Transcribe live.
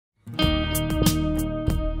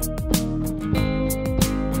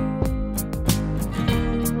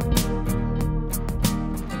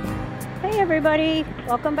everybody,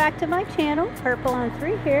 welcome back to my channel. Purple on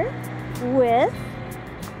 3 here with,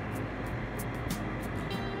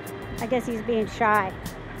 I guess he's being shy.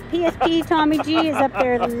 PSP TommyG is up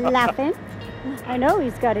there laughing. I know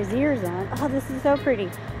he's got his ears on. Oh, this is so pretty.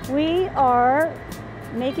 We are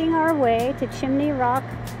making our way to Chimney Rock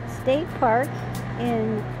State Park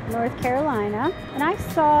in North Carolina, and I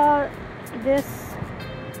saw this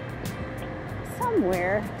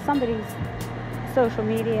somewhere, somebody's social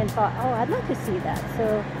media, and thought, oh, I'd love to see that.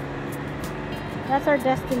 So that's our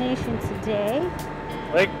destination today.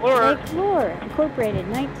 Lake Lure. Lake Lure, incorporated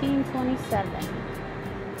 1927.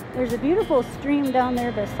 There's a beautiful stream down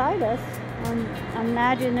there beside us.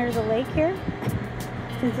 Imagine there's a lake here.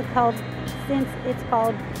 since it's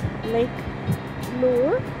called Lake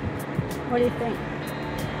Lure. What do you think?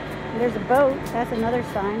 There's a boat. That's another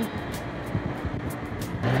sign.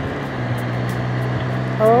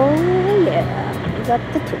 Oh yeah, we got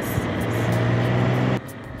the twists.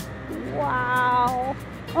 Wow.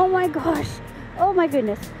 Oh my gosh. Oh my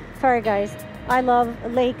goodness. Sorry guys. I love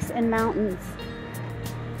lakes and mountains.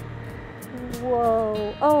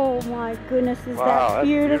 Whoa. Oh my goodness. Is that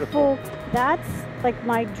beautiful? That's like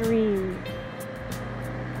my dream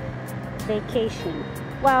vacation.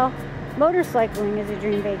 Well, motorcycling is a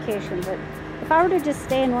dream vacation, but if I were to just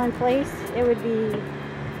stay in one place, it would be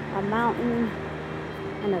a mountain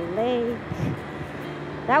and a lake.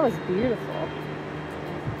 That was beautiful.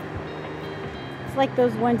 It's like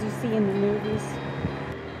those ones you see in the movies.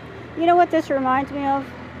 You know what this reminds me of?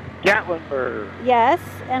 Gatlinburg. Yes,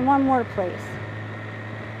 and one more place.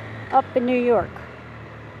 Up in New York.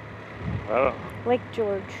 Oh. Lake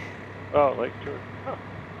George. Oh, Lake George. Oh.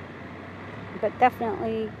 But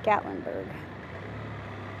definitely Gatlinburg.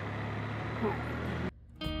 Huh.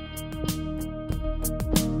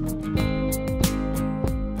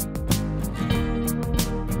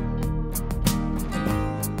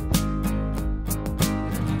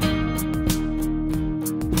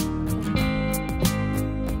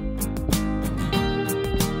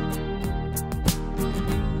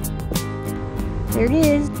 There it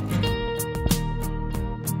is.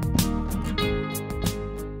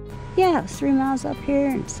 Yeah, it's 3 miles up here,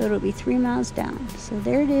 and so it'll be 3 miles down. So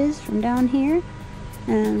there it is from down here.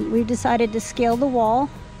 And we decided to scale the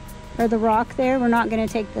wall, or the rock there. We're not going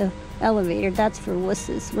to take the elevator. That's for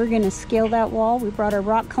wusses. We're going to scale that wall. We brought our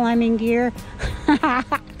rock climbing gear.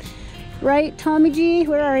 Right, TommyG?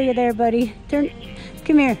 Where are you there, buddy?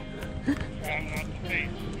 Come here.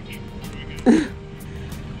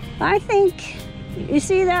 I think... You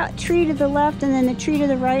see that tree to the left and then the tree to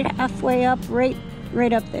the right, halfway up, right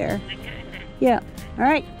up there. Yeah. All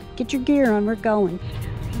right, get your gear on. We're going.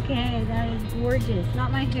 Okay, that is gorgeous.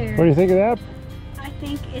 Not my hair. What do you think of that? I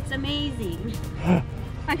think it's amazing.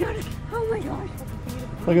 I got it. Oh my gosh. That's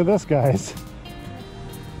beautiful. Look at this, guys.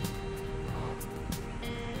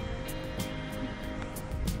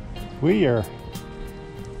 We are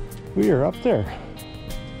up there.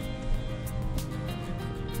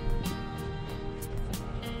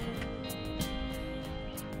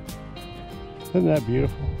 Isn't that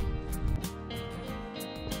beautiful?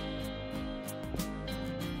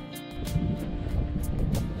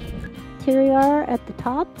 Here we are at the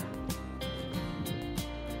top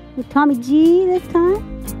with TommyG this time.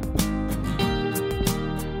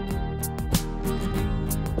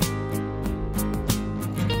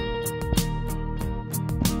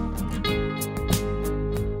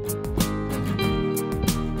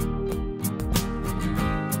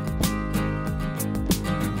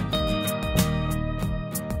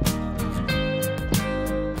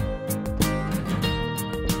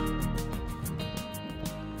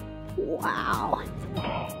 Wow.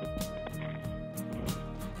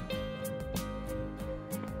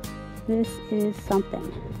 This is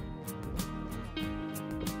something.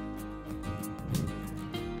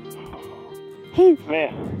 Hey.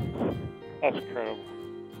 Man, that's incredible.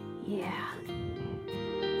 Yeah.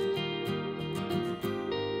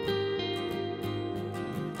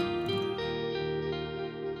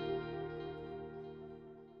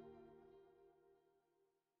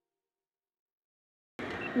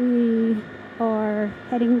 We are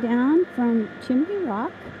heading down from Chimney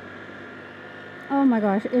Rock. Oh my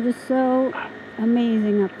gosh, it is so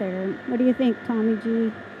amazing up there. What do you think,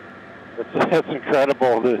 TommyG? It's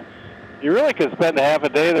incredible. You really could spend half a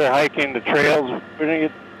day there hiking the trails. We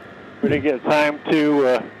didn't get time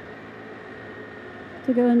to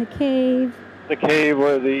go in the cave. The cave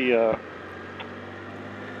where the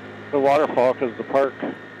waterfall, because the park.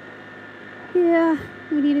 Yeah,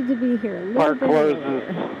 we needed to be here a little Park bit closes.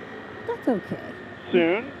 earlier. That's okay.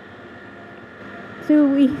 Soon. So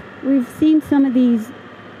we've seen some of these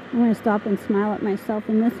I'm going to stop and smile at myself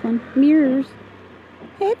in this one. Mirrors.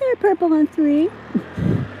 Hey there, Purple on 3.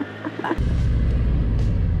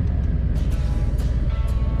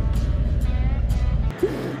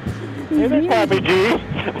 Hey there, Tommy G.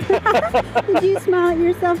 Did you smile at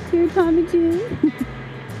yourself too, Tommy G?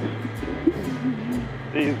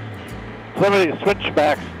 Some of these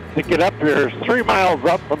switchbacks to get up here is 3 miles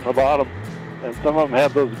up from the bottom, and some of them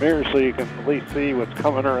have those mirrors so you can at least see what's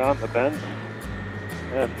coming around the bend,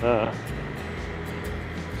 and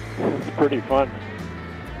it's pretty fun.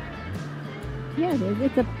 Yeah, it is.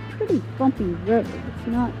 It's a pretty bumpy road. It's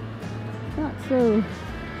not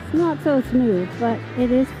so smooth, but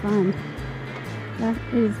it is fun. That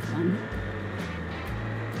is fun.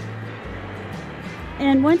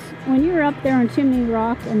 And when you're up there on Chimney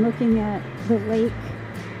Rock and looking at the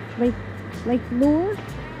Lake Lure,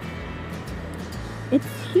 it's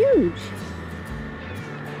huge.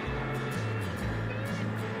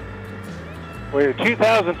 Well, you're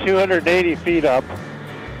 2,280 feet up,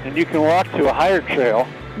 and you can walk to a higher trail.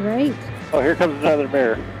 Right. Oh, here comes another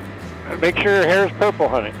mirror. Make sure your hair is purple,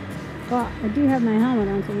 honey. Well, I do have my helmet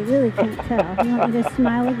on, so you really can't tell. You want me to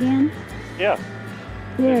smile again? Yeah.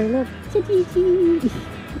 There, look. Chee-chee-chee.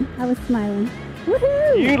 I was smiling.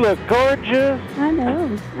 Woohoo! You look gorgeous. I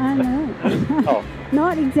know. Oh.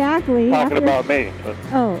 Not exactly. Talking about me.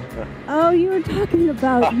 Oh, you were talking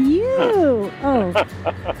about you. Oh.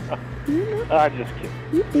 I'm just kidding.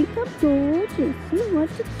 You think I'm gorgeous. You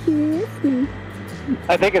want to kiss me.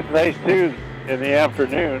 I think it's nice, too, in the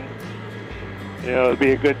afternoon. You know, it'd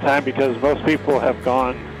be a good time because most people have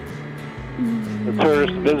gone, the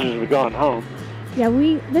tourists and visitors have gone home. Yeah,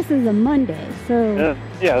 this is a Monday, so...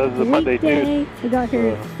 Yeah, this is a Monday, too. We got here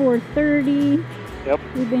at 4:30. Yep.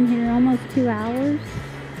 We've been here almost 2 hours.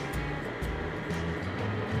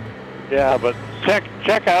 Yeah, but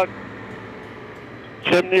check out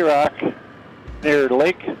Chimney Rock near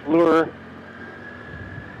Lake Lure,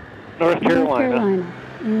 North Carolina.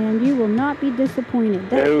 And you will not be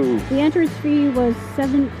disappointed. No. The entrance fee was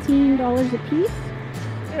 $17 a piece.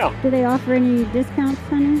 Yeah. Do they offer any discounts,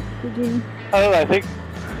 honey? Did you? Oh, I think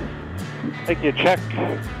you check.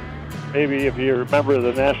 Maybe if you're a member of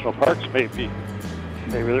the national parks, maybe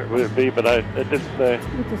there would be, but it didn't say.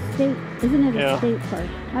 It's a state, isn't it? A state park.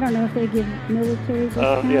 I don't know if they give military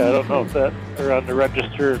discounts. Yeah, I don't know if they're on the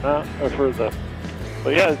register or not,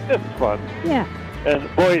 but yeah, it's fun. Yeah. And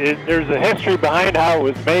boy, there's a history behind how it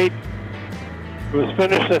was made. It was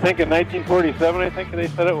finished, I think, in 1947. I think they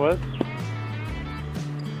said it was.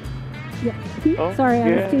 Yeah. Sorry,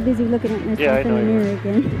 I was too busy looking at myself in the mirror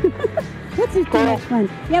again. That's just too much fun.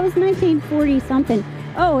 Yeah, it was 1940 something.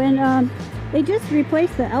 Oh, and they just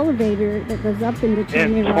replaced the elevator that goes up into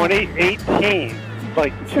Chimney Rock. In 2018,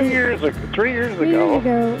 like 3 years ago. 3 years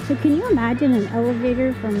ago. So can you imagine an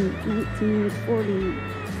elevator from 1947 or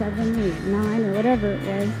 9 or whatever it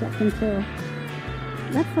was up until...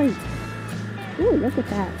 That's like... Ooh, look at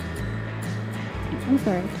that. I'm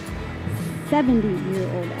sorry.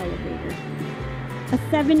 70-year-old elevator. A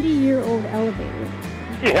 70-year-old elevator.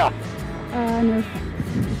 Yeah. No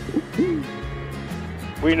thanks.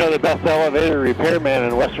 We know the best elevator repairman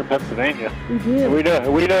in Western Pennsylvania. We do.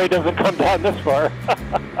 We know he doesn't come down this far.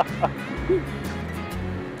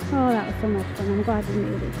 Oh, that was so much fun. I'm glad we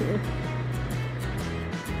made it here.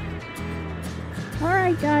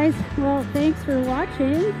 Alright guys, well thanks for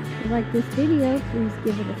watching. If you like this video, please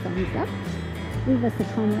give it a thumbs up. Leave us a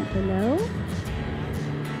comment below.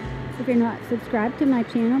 If you're not subscribed to my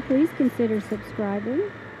channel, please consider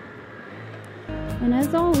subscribing. And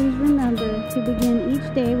as always, remember to begin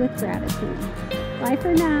each day with gratitude. Bye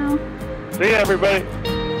for now. See you, everybody.